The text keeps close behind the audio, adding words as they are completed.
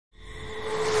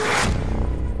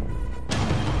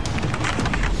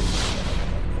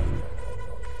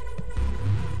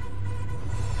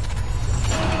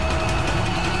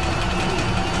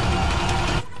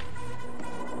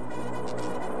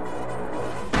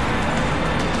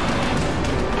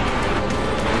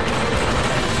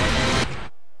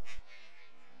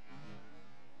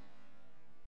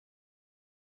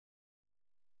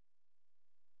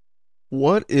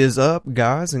What is up,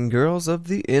 guys and girls of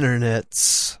the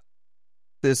internets?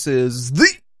 This is the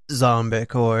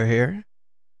Zombiekore here,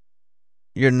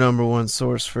 your number one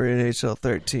source for NHL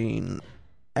 13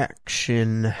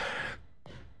 action.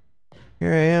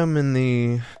 Here I am in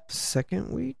the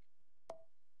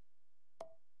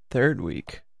third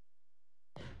week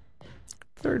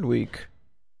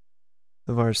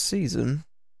of our season,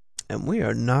 and we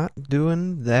are not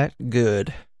doing that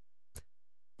good.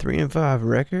 3-5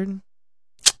 record,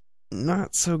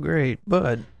 not so great,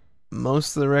 but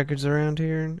most of the records around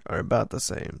here are about the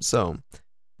same, so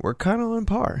we're kind of on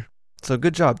par. So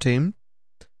good job, team.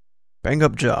 Bang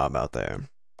up job out there.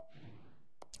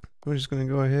 We're just gonna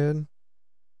go ahead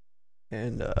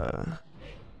and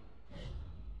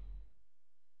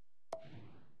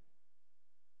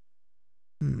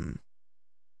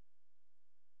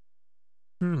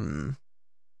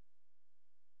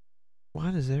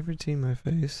why does every team I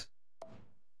face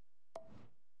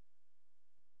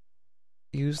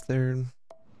use their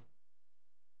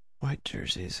white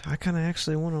jerseys? I kind of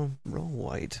actually want to roll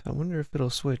white. I wonder if it'll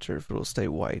switch or if it'll stay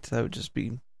white. That would just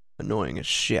be annoying as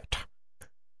shit.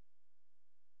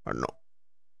 Or no.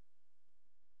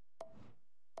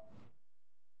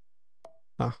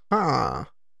 Aha!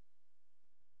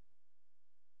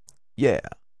 Yeah.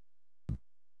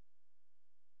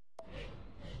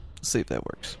 Let's see if that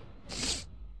works.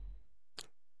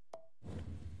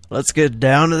 Let's get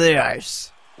down to the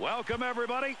ice. Welcome,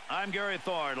 everybody. I'm Gary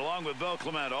Thorne, along with Bill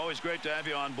Clement. Always great to have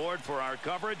you on board for our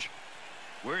coverage.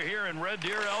 We're here in Red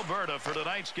Deer, Alberta, for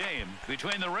tonight's game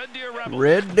between the Red Deer Rebels.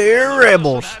 Red Deer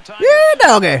Rebels. Yeah,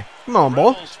 doggy. Come on,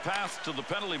 boy.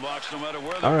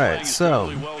 Alright, so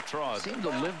what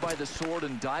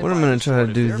I'm going to try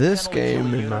to do this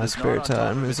game in my spare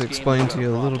time is explain to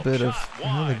you a little bit of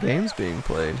how the game's being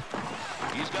played.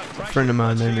 A friend of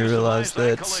mine made me realize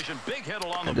that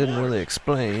I didn't really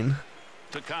explain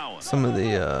some of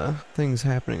the things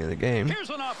happening in the game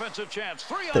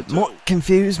that might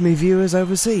confuse me viewers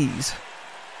overseas.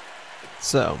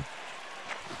 So,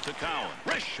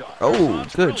 oh,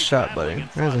 good shot, buddy.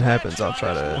 As it happens, I'll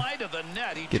try to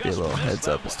give you a little heads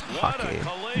up as to hockey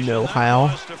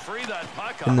know-how.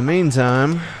 In the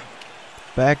meantime,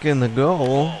 back in the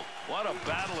goal,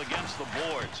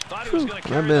 I've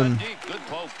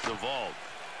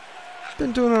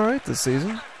been doing alright this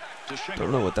season.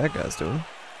 Don't know what that guy's doing.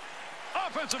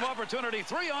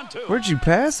 Where'd you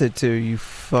pass it to, you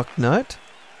fuck nut?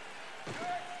 I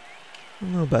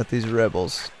don't know about these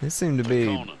Rebels. They seem to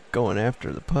be going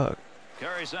after the puck.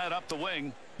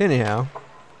 Anyhow,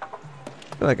 I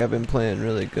feel like I've been playing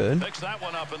really good. I've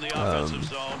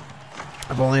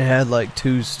only had like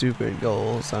 2 stupid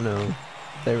goals. I know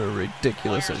they were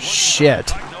ridiculous as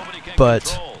shit,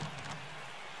 but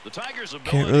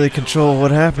can't really control what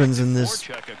happens in this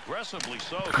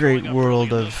great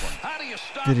world of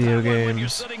video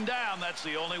games.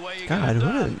 God,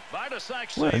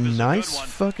 what a nice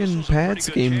fucking pad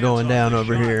scheme going down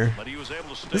over here.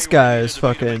 This guy is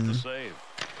fucking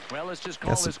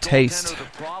got some taste.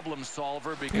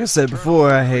 Like I said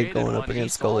before, I hate going up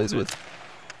against goalies with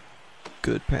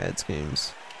good pad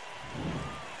schemes.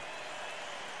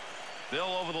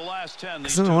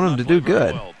 Because I don't want him to do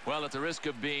good. Well, at the risk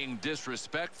of being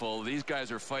disrespectful, these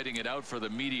guys are fighting it out for the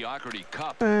Mediocrity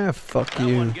Cup. Ah, fuck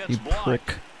you, you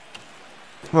prick.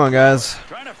 Come on, guys.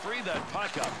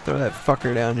 Throw that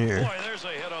fucker down here.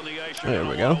 There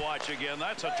we go.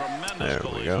 There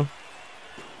we go.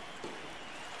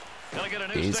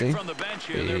 Easy.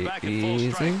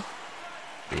 Easy.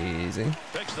 Easy.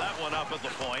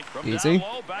 Easy.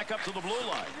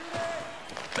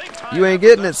 You ain't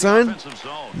getting it, son.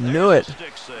 Knew it.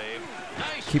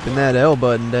 Keeping that L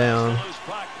button down.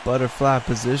 Butterfly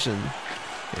position.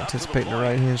 Anticipating a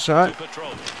right-hand shot.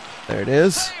 There it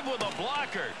is.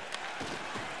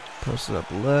 Post it up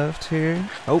left here.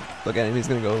 Oh, look at him. He's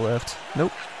going to go left.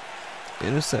 Nope.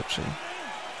 Interception.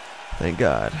 Thank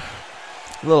God.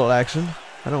 A little action.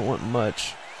 I don't want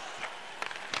much.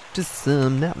 Just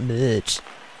some, not much.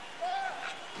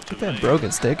 Get that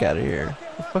broken stick out of here.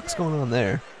 What the fuck's going on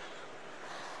there?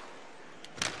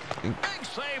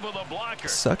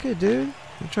 Suck it, dude.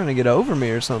 You're trying to get over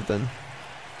me or something.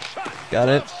 Got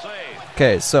it?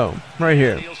 Okay, so, right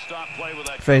here.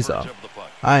 Face off.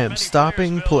 I am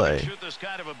stopping play.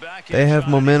 They have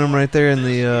momentum right there in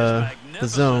the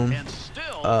zone.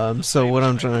 So what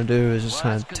I'm trying to do is just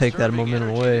kind of take that momentum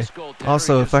away.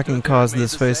 Also, if I can cause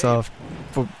this face off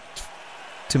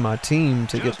to my team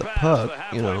to get the puck,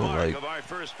 you know, like,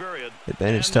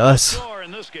 advantage to us.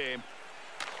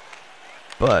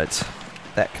 But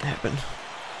that can happen.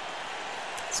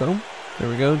 So, there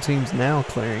we go. Team's now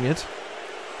clearing it.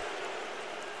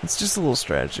 It's just a little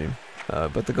strategy.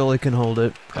 But the goalie can hold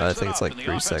it. I think it's like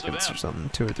 3 seconds or something.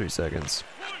 2 or 3 seconds.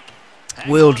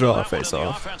 We'll draw a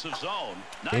face-off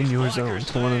in your zone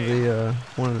to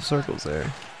one of the circles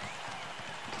there.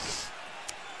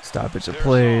 Stoppage of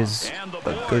plays,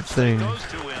 a good thing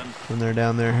when they're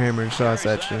down there hammering shots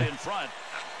at you.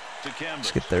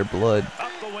 Just get their blood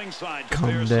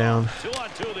calm down.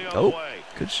 Oh,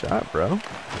 good shot, bro.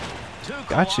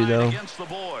 Got you though.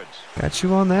 Got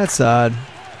you on that side.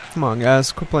 Come on,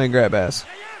 guys, quit playing grab ass.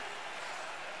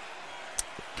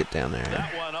 Get down there.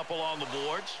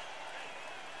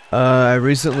 I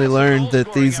recently learned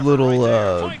that these little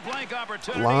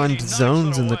lined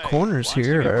zones in the corners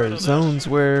here are zones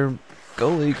where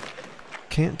goalie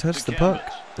can't touch the puck.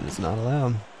 That is not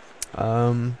allowed.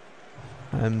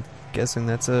 I'm guessing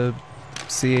that's a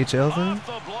CHL thing.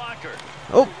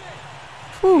 Oh,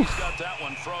 whew.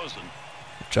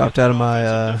 Dropped out of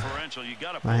my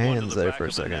my hands there for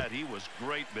a second.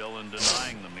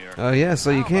 Oh yeah, so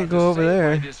you can't go over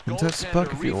there and touch the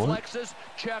puck if you want.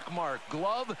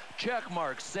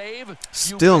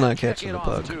 Still not catching the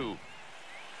puck.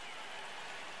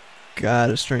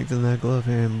 Gotta strengthen that glove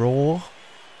hand, bro.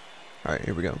 Alright,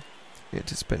 here we go.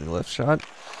 Anticipating the left shot.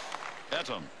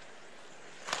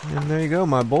 And there you go,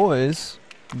 my boys.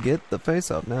 Get the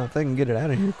face-off. Now, if they can get it out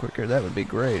of here quicker, that would be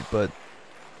great. But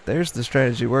there's the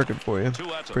strategy working for you.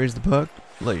 Freeze the puck,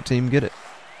 let your team get it.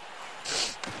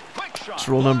 It's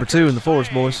rule number 2 in the force,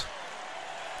 boys.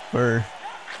 Or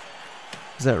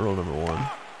is that rule number 1?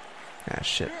 Ah,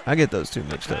 shit. I get those two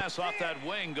mixed up.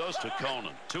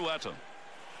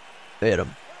 Etam.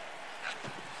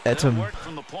 Etam,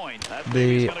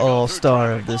 the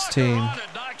all-star of this team.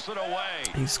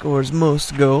 He scores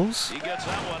most goals.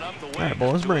 Alright,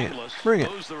 boys, bring it. Bring it.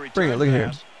 Bring it. Look at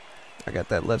here. I got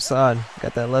that left side.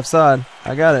 Got that left side.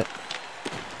 I got it.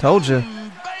 Told you.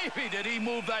 Baby, did he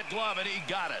move that glove and he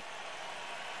got it.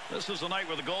 This is a night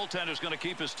where the goaltender's going to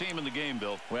keep his team in the game,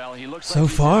 Bill. Well, he looks so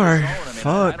far.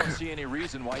 Fuck.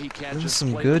 There's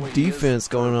some good defense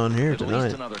going on here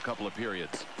tonight.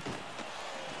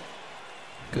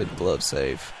 Good glove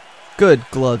save. Good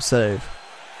glove save.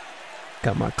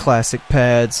 Got my classic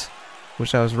pads.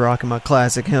 Wish I was rocking my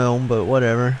classic helm, but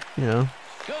whatever, you know.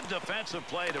 Good defensive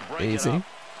play to break easy. It up.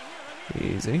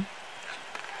 Easy.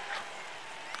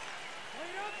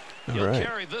 You'll All right.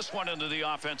 carry this one into the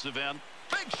offensive end.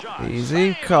 Big shot.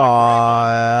 Easy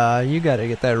call. You got to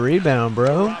get that rebound,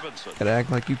 bro. Got to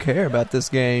act like you care about this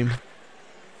game.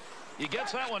 He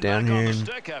gets that one down here in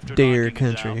Deer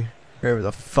Country. Wherever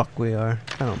the fuck we are.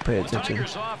 I don't pay attention.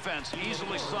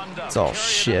 It's all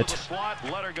shit.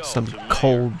 Some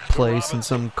cold place in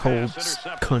some cold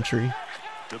country.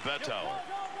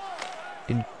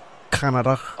 In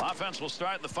Canada. Offense will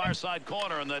start in the far side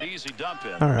corner and that easy dump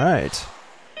in. Alright.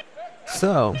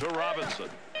 So,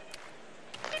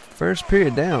 first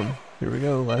period down. Here we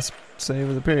go. Last save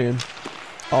of the period.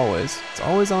 Always. It's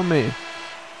always on me.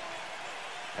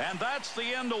 And that's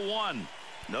the end of one.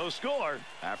 No score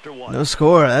after one. No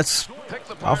score. That's.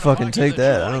 I'll fucking take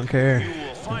that. I don't care.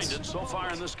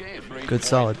 Good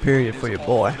solid period for your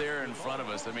boy.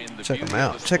 Check him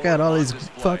out. Check out all these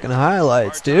fucking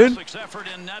highlights, dude.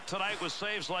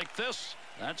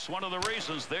 That's one of the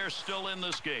reasons they're still in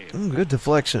this game. Good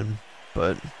deflection,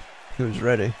 but he was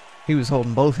ready. He was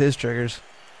holding both his triggers.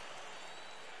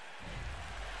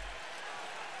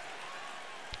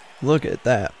 Look at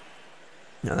that.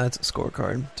 Now that's a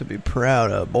scorecard to be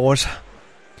proud of, boys.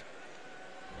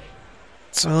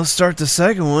 So let's start the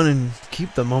second one and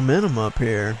keep the momentum up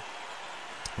here.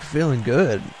 Feeling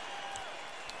good.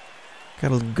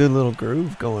 Got a good little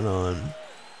groove going on.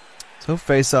 So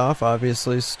face-off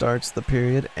obviously starts the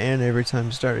period and every time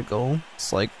you start a goal.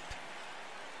 It's like,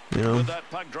 you know,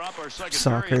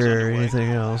 soccer or anything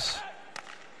else.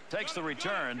 Takes the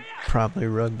return. Probably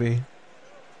rugby,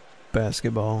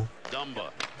 basketball.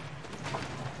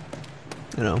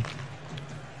 You know,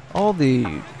 all the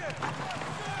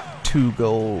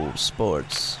 2-goal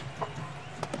sports.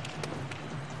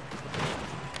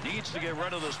 Needs to get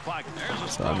rid of this puck.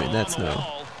 So I mean that's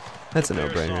a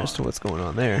no-brainer as to what's going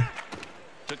on there.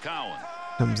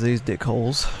 Comes these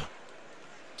dickholes.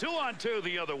 2-on-2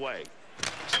 the other way.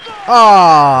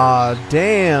 Ah,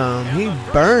 damn, he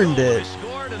burned it.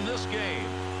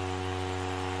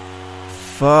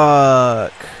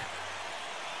 Fuck.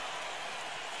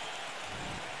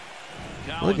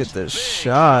 Look at this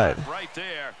shot. Right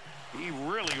there. He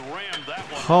really rammed that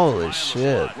one. Holy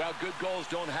shit. I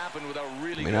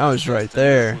mean, I was right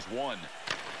there.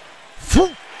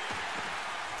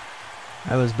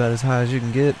 That was about as high as you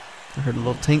can get. I heard a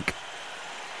little tink.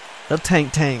 A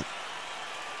tank.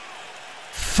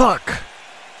 Fuck.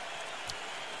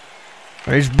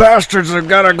 These bastards have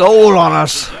got a goal on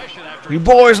us. You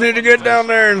boys need to get down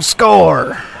there and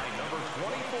score.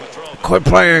 Quit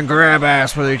playing grab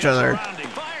ass with each other.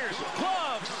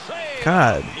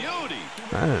 God,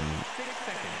 I'm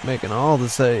making all the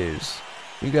saves.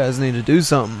 You guys need to do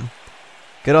something.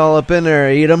 Get all up in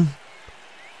there, eat 'em.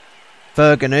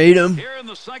 Fucking eat 'em. Here in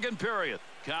the second period,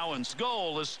 Cowan's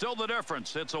goal is still the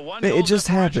difference. It's a one. It just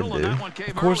happened, dude.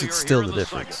 Of course, it's still the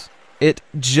difference. It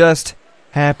just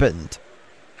happened.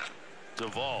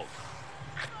 All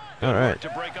right. To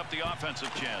break up the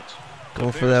offensive chance.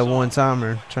 Go for that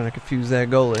one-timer, trying to confuse that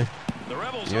goalie.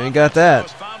 You ain't got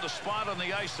that.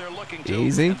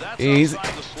 Easy, easy.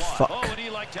 Fuck.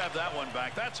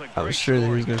 I was sure that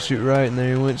he was going to shoot right, and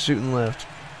then he went shooting left.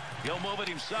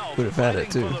 Would have had it,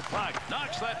 too.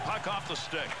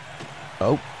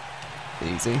 Oh.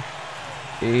 Easy.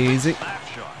 Easy.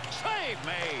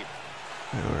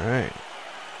 Alright.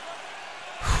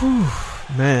 Whew.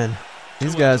 Man.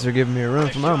 These guys are giving me a run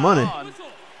for my money.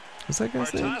 What's that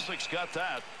guy's name?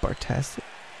 Bartastic?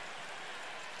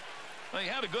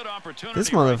 This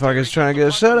motherfucker's trying to get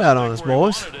a shutout on us,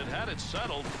 boys.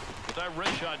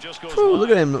 Ooh, look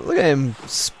at him. Look at him.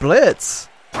 Splits.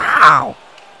 Wow.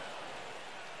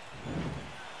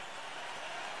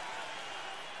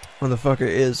 Motherfucker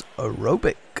is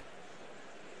aerobic.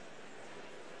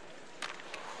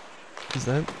 Is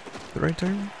that the right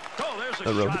term?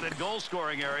 Aerobic. Goal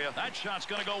scoring area. That shot's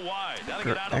gonna go wide.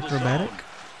 Get out of acrobatic.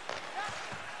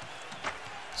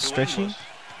 Stretchy.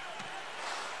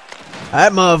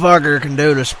 That motherfucker can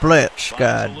do the splits.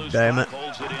 God damn it!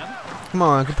 Come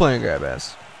on, quit playing grab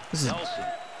ass. This is a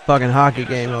fucking hockey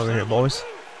game over here, boys.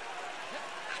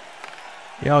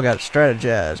 Y'all got to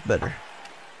strategize better.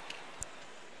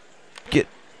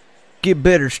 Get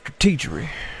better strategery.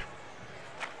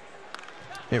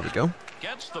 Here we go.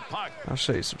 Gets the puck. I'll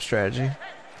show you some strategy.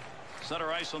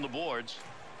 Center ice on the boards.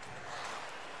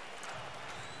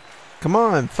 Come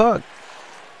on, fuck.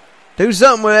 Do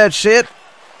something with that shit,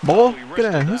 boy. Get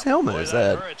out. Whose helmet is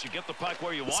that?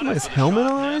 Somebody's helmet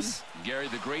on us? Gary,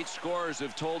 the great scorers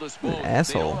have told us both.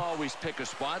 Asshole. They don't always pick a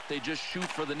spot. They just shoot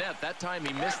for the net. That time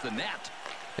he missed the net.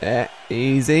 Yeah,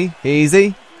 easy,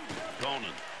 easy.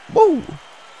 Whoa.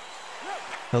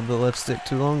 Held the left stick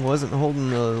too long. Wasn't holding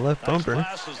the left bumper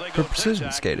for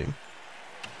precision skating.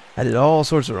 I did all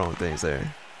sorts of wrong things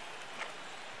there.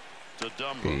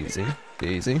 Easy,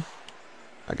 easy.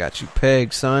 I got you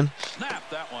pegged, son. Snap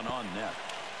that one on net.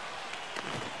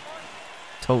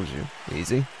 Told you.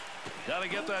 Easy. Gotta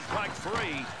get that puck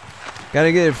free.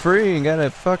 Gotta get it free and gotta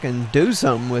fucking do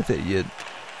something with it, you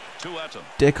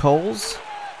dickholes.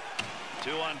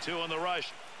 2-on-2 on the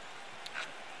rush.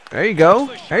 There you go.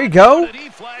 There you go. He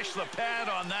flashed the pad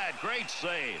on that. Great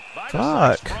save.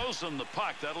 Fuck.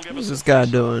 What's this guy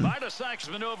doing? Vidasak's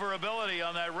maneuverability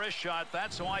on that wrist shot.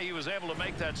 That's why he was able to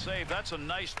make that save. That's a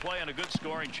nice play and a good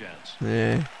scoring chance.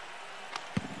 Yeah.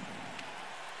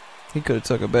 He could have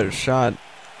took a better shot.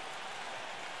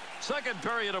 Second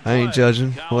period of I ain't play.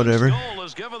 judging. Cowan's Whatever. goal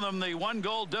has given them the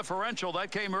 1-goal differential.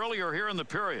 That came earlier here in the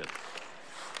period.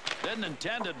 Didn't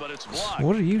intend it, but it's blocked.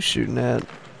 What are you shooting at?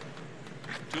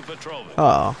 To Petrovic.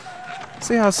 Oh.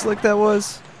 See how slick that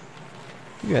was?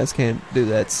 You guys can't do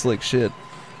that slick shit.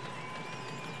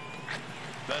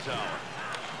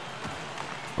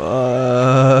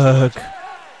 Fuck.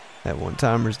 That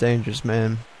one-timer's dangerous,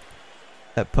 man.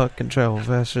 That puck can travel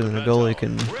faster than a goalie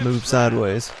can move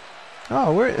sideways.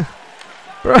 Oh, where...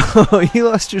 Bro, you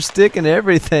lost your stick and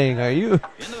everything. Are you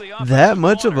that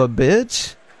much of a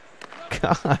bitch?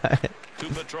 God.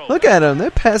 Look at them. They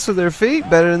pass with their feet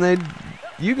better than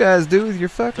you guys do with your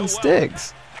fucking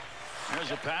sticks.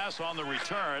 There's a pass on the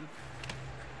return.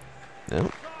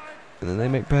 Yep. And then they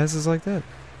make passes like that.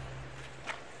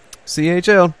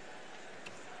 CHL.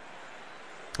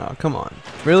 Oh, come on.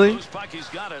 Really?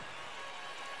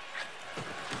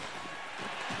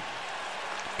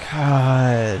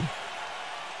 God.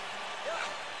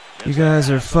 You guys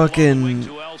are fucking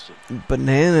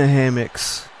banana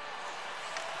hammocks.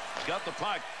 Got the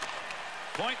puck.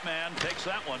 Point man takes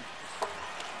that one.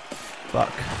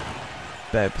 Fuck.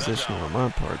 Bad position on my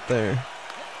part there.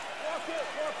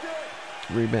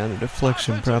 Rebound and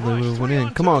deflection probably would have went in.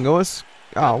 Come on, guys.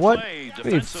 Oh, what? Are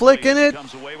you flicking it?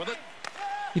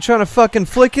 You trying to fucking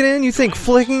flick it in? You think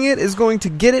flicking it is going to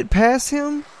get it past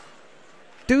him?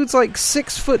 Dude's like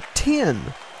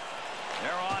 6'10".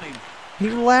 He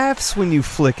laughs when you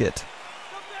flick it.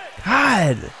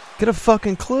 God, get a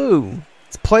fucking clue.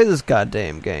 Let's play this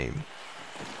goddamn game.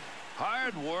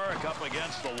 Hard work up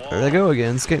against the wall. There they go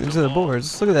again, skating to the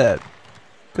boards. Look at that.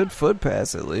 Good foot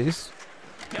pass, at least.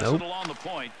 Nope.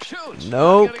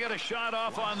 Nope.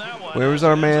 Where was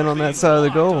our man on that side of the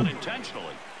goal?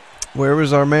 Where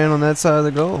was our man on that side of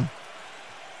the goal?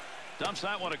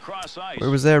 Where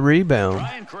was that rebound?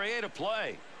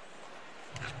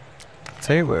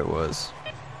 Tell you where it was.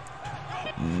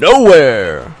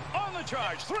 Nowhere.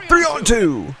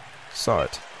 3-on-2. Saw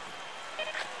it.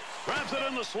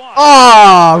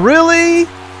 Ah, really?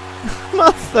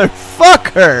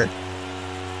 Motherfucker.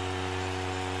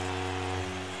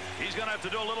 He's going to have to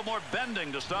do a little more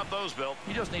bending to stop those, Bill.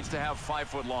 He just needs to have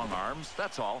 5-foot-long arms.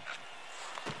 That's all.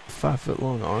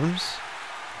 5-foot-long arms?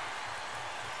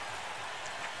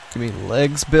 You mean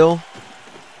legs, Bill?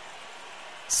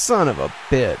 Son of a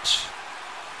bitch.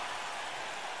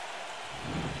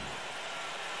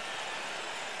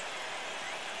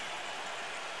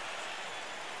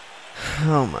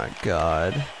 Oh my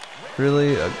god.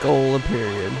 Really? A goal a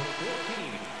period.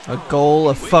 A goal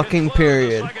a fucking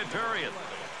period.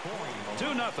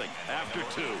 2-0 after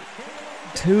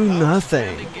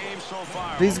 2-0.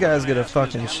 These guys get a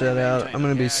fucking shutout. I'm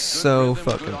gonna be so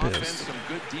fucking pissed.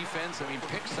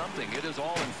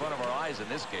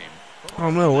 Oh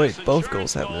no, wait. Both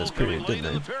goals happened in this period, didn't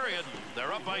they?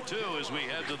 They're up by 2 as we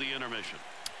head to the intermission.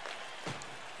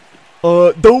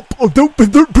 Dope.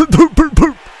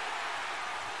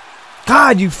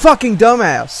 God, you fucking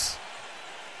dumbass.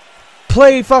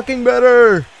 Play fucking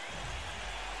better.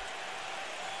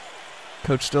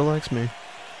 Coach still likes me.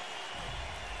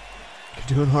 You're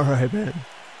doing alright, man.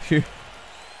 You're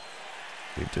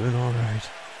doing alright.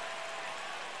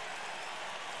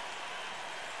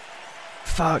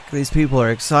 Fuck, these people are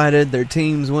excited. Their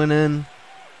team's winning.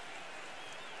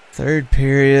 Third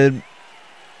period.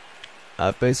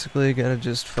 I've basically got to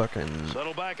just fucking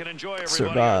settle back and enjoy everybody.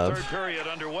 Survive. Third period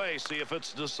underway. See if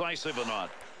it's decisive or not.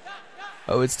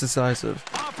 Oh, it's decisive.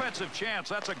 Offensive chance.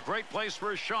 That's a great place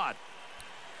for a shot.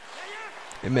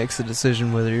 It makes the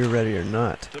decision whether you're ready or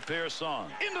not. To Pearson.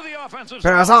 Into the offensive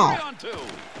zone. 3-on-2.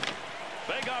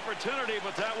 Big opportunity,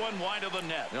 but that one wide of the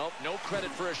net. Nope, no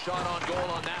credit for a shot on goal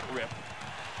on that rip.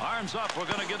 Arms up. We're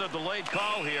going to get a delayed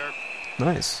call here.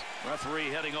 Nice. Referee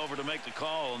heading over to make the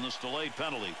call on this delayed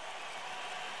penalty.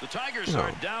 The Tigers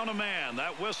are down a man.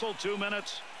 That whistle, 2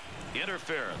 minutes.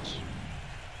 Interference.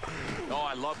 Oh,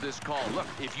 I love this call. Look,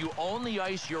 if you own the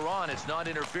ice you're on, it's not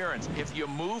interference. If you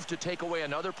move to take away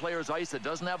another player's ice that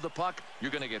doesn't have the puck,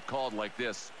 you're going to get called like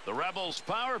this. The Rebels'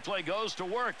 power play goes to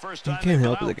work. First time. You can't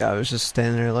help it. The guy was just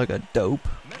standing there like a dope.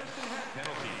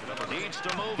 Needs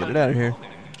to move. Get it out of here.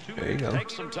 There you go.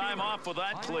 Take some time off with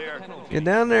that clear. Get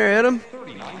down there, Adam.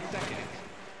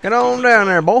 Get on down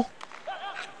there, boy.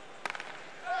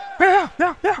 In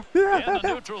the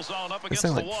neutral zone up against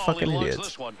sound like the wall. fucking He loves idiots.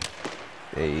 this one.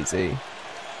 Easy.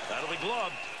 That'll be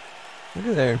gloved. Look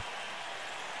at there.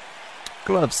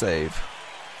 Glove save.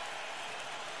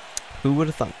 Who would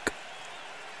have thunk?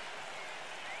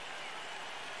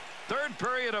 Third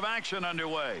period of action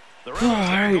underway. The All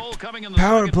right. goal coming in the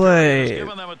Power second period play. has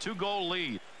given them a 2-goal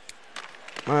lead.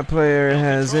 My player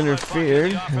has control that puck in the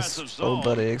interfered, offensive as old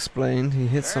zone. buddy explained. He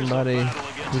hit There's a somebody battle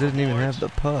against who didn't the even boards. have the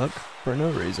puck for no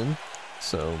reason.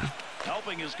 So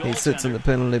Helping his he sits in the goaltender.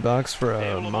 penalty box for Able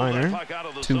a to move minor, that puck out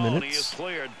of the 2 zone. He is minutes.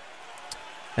 cleared.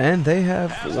 And they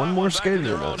have Has one that more back skater in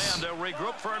their than own us. end. They'll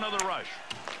regroup for another rush.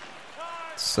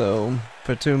 So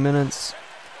for 2 minutes,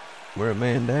 we're a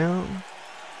man down.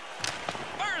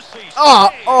 Mercy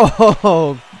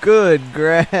Oh, good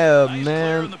grab, Nice clear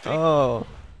man. in the peak. Oh,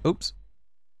 oops.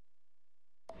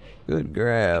 Good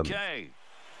grab. Okay.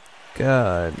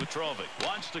 God, Petrovic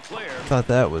wants to clear. thought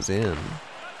that was in.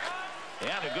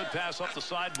 And a good pass up the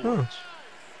sideboards.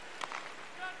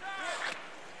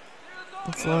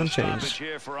 That's line Stoppage change.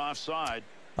 here for offside.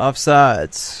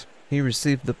 Offsides. He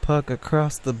received the puck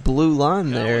across the blue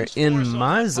line there Ellen's in force on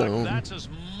my that puck, zone, That's as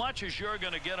much as you're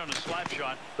going to get on a slap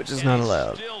shot. which is And not he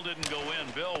allowed. Still didn't go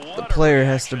in, Bill. What The a player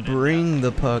has to reaction in bring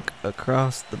that. the puck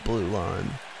across the blue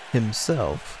line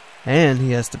himself, and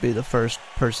he has to be the first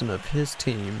person of his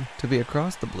team to be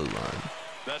across the blue line.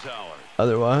 Betauer.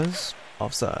 Otherwise,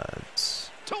 offsides.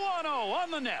 2-0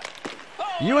 on the net. Oh,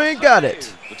 You what a ain't got save.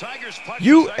 it. The Tigers' puck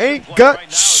You possession ain't play got right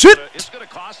now shit. It's going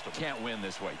to cost them. Can't win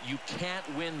this way. You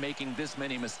can't win making this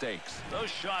many mistakes. Those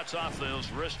shots off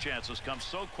those wrist chances come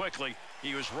so quickly.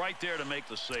 He was right there to make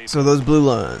the save. So those blue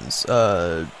lines,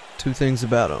 2 things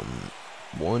about them.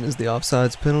 One is the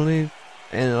offsides penalty,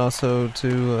 and also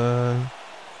to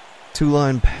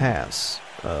 2-line pass.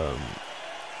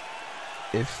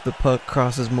 If the puck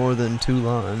crosses more than 2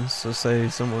 lines, so say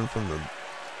someone from the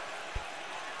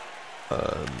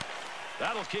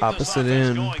That'll keep this opposite offense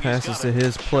end going. He's passes got to it.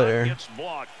 his Shot player, gets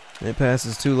blocked. It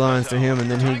passes 2 lines to him,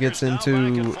 and then he gets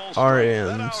into our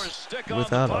ends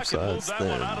without offsides.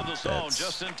 Then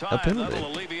that's a penalty.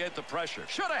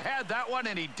 Should have had that one,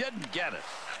 and he didn't get it.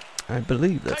 I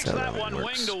believe that's how that one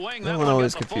works. That one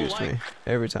always confused me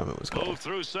every time it was called. Move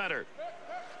through center.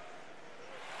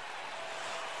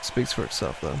 Speaks for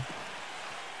itself, though.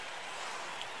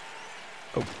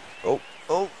 Oh,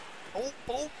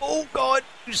 God.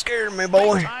 You scared me,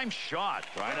 boy.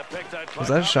 Was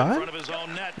that a shot?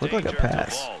 Looked like a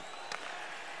pass.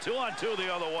 2-on-2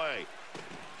 the other way.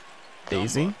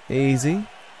 Easy. Easy.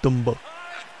 Dumba.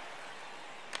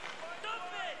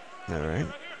 All right.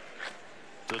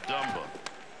 To Dumba.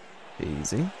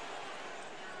 Easy.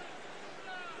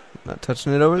 Not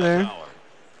touching it over there.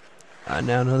 I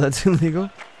now know that's illegal.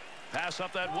 Pass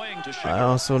up that wing to I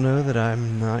also know that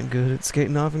I'm not good at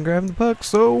skating off and grabbing the puck,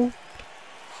 so...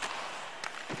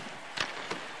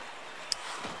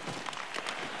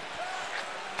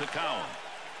 To Cowan.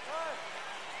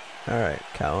 Alright,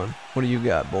 Cowan. What do you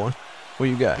got, boy? What do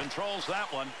you got? Controls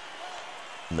that one.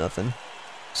 Nothing.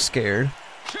 Scared.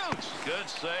 Shoots. Good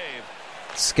save.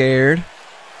 Scared.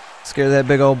 Scared of that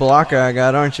big old blocker I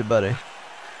got, aren't you, buddy?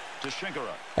 To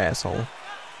Shinkara. Asshole.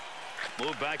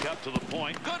 Move back up to the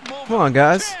point. Good move. Come on,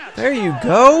 guys. There you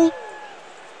go.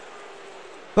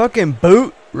 Fucking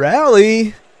boot.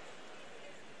 Rally.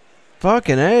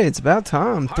 Fucking A, it's about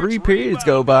time. 3 periods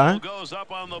go by. Goes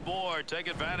up on the board. Take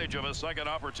advantage of a second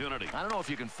opportunity. I don't know if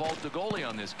you can fault the goalie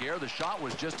on this, Gare. The shot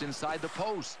was just inside the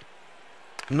post.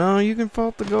 No, you can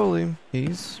fault the goalie. He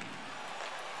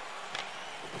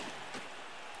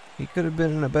could have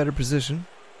been in a better position.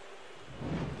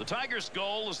 The Tigers'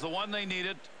 goal is the one they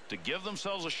needed to give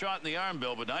themselves a shot in the arm,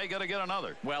 Bill, but now you got to get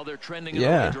another. Well, they're trending in the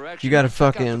right direction. You got to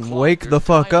fucking wake the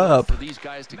fuck up. For these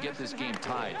guys to get this game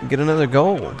tied. Get another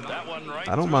goal.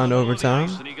 I don't mind overtime.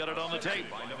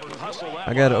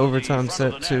 I got an overtime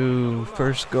set to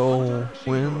first goal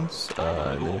wins.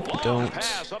 And if you don't,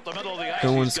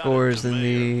 no one scores in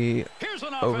the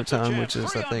overtime, which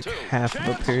is, I think, half of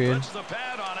a period.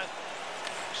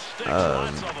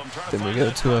 Then we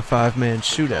go to a 5-man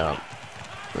shootout,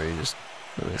 where you just,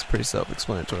 I mean, it's pretty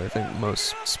self-explanatory. I think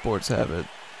most sports have it.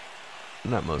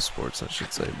 Not most sports, I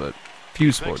should say, but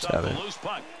few sports have it.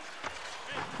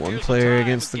 One player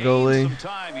against the goalie,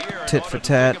 tit for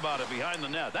tat,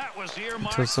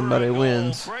 until somebody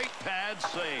wins. He'll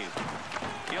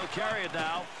carry it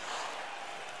now.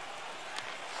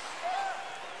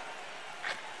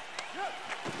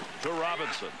 To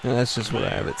Robinson. And that's just what I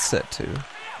have it set to.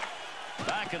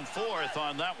 Back and forth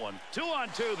on that one.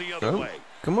 2-on-2 the other way.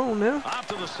 Come on now. Off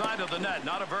to the side of the net.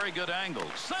 Not a very good angle.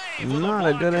 Not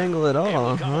a good angle at all.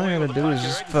 All I gotta do is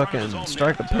just fucking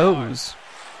strike a pose.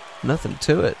 Nothing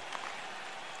to it.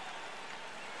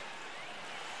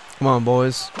 Come on,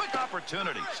 boys. Quick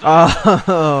opportunity.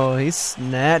 Oh, he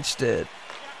snatched it.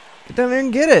 Get down there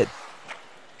and get it.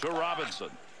 To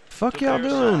Robinson. Fuck y'all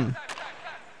doing?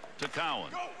 To Cowan.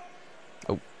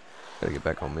 Oh, gotta get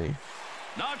back on me.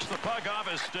 Knocks the puck off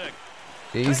his stick.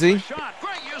 Easy.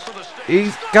 Great use of the stick.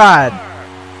 Easy. God.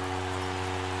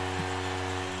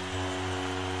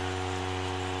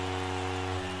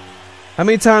 How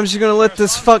many times you gonna let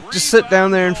this fuck just sit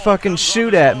down there and fucking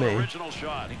shoot at me?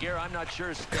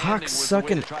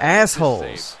 Cock-sucking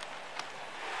assholes.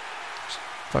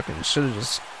 Fucking should have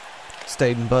just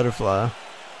stayed in butterfly,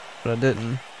 but I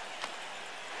didn't.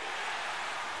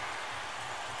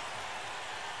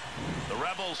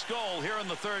 Goal here in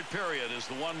the third period is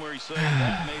the one where he said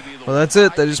that may be the well, that's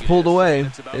it. They just pulled away.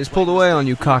 They just pulled away on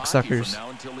you cocksuckers.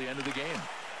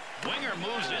 Winger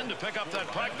moves in to pick up that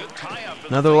puck. Good tie-up.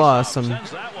 Another loss. I'm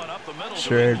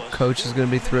sure coach is going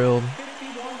to be thrilled.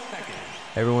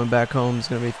 Everyone back home is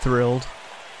going to be thrilled.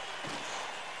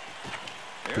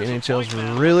 The NHL's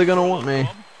really going to want me.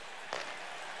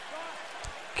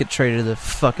 Get traded to the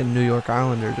fucking New York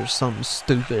Islanders or something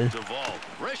stupid.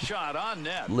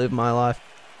 Live my life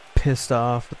pissed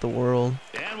off at the world.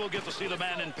 And we'll get to see the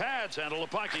man in pads handle the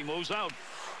puck. He moves out.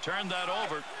 Turn that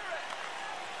over.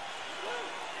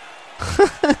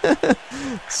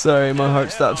 Sorry, my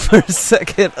heart stopped for a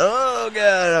second. Oh,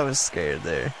 God, I was scared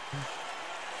there.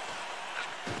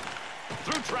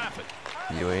 Through traffic.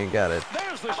 You ain't got it.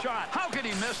 There's the shot. How could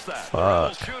he miss that?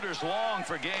 Fuck. The shooters long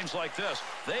for games like this.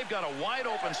 They've got a wide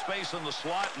open space in the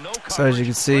slot. No coverage. So as you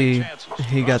can see,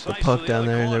 he got the puck down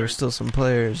there, and there were still some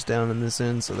players down in this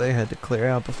end, so they had to clear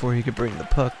out before he could bring the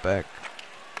puck back.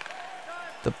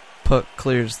 The puck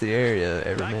clears the area.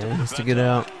 Every man has to get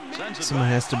out. Someone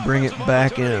has to bring it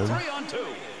back in.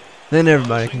 Then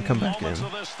everybody can come back in.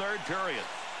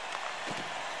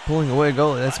 Pulling away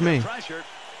goalie, that's me.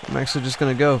 I'm actually just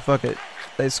going to go. Fuck it.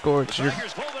 they score, it's your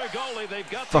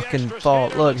fucking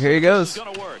fault. Look, here he goes.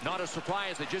 Not a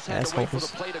surprise, they just had to wait for the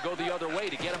Assholes. play to go the other way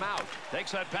to get him out.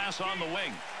 Takes that pass on the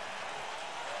wing.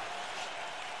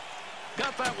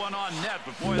 Got that one on net,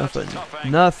 but boy, that's a tough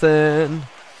angle. Nothing.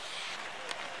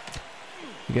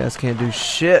 You guys can't do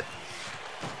shit.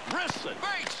 Wrists it.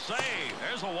 Great save.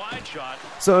 There's a wide shot.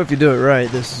 So if you do it right,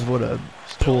 this is what a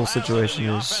pool Still has it situation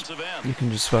in the is. offensive end. You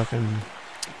can just fucking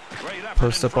Great effort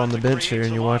post in up on front the to bench create here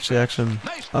and you some watch the offense. action.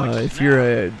 Nice quick If snap.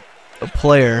 you're a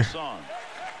player, On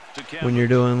to Kemp. when you're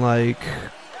doing like,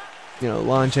 you know,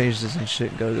 line changes and shit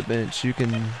and go to the bench, you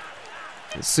can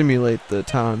simulate the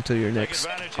time till your next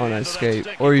on ice skate,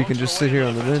 or you can just sit here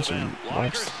on the bench and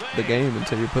watch the game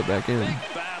until you're put back in. Big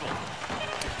battle.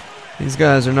 These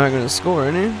guys are not going to score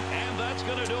any, And that's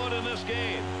going to do it in this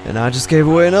game. and I just gave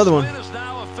away another one. Win is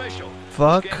now official.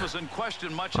 Fuck This game was in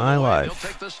question much of my the way. life. He'll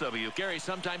take this W. Gary,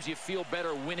 sometimes you feel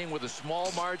better winning with a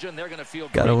small margin. They're going to feel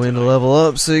Gotta great win to tonight. level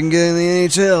up so you can get in the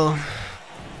NHL.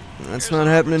 That's Here's not an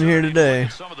happening here opportunity to look today.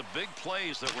 at some of the big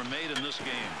plays that were made in this game.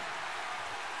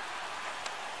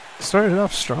 Started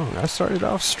off strong. I started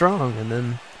off strong, and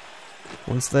then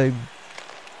once they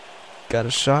got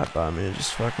a shot by me, it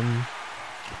just fucking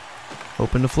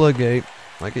opened the floodgate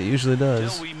like it usually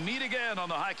does. Till we meet again on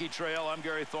the hockey trail, I'm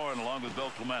Gary Thorne along with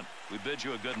Bill Clement. We bid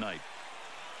you a good night.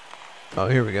 Oh,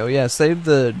 here we go. Yeah, save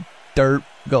the dirt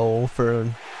goal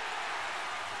for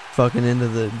fucking into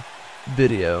the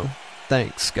video.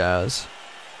 Thanks, guys.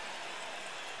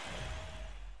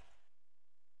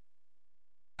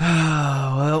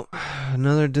 Well,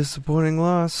 another disappointing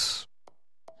loss.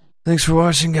 Thanks for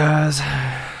watching, guys.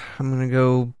 I'm gonna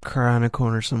go cry in a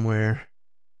corner somewhere.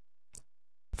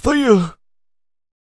 See ya!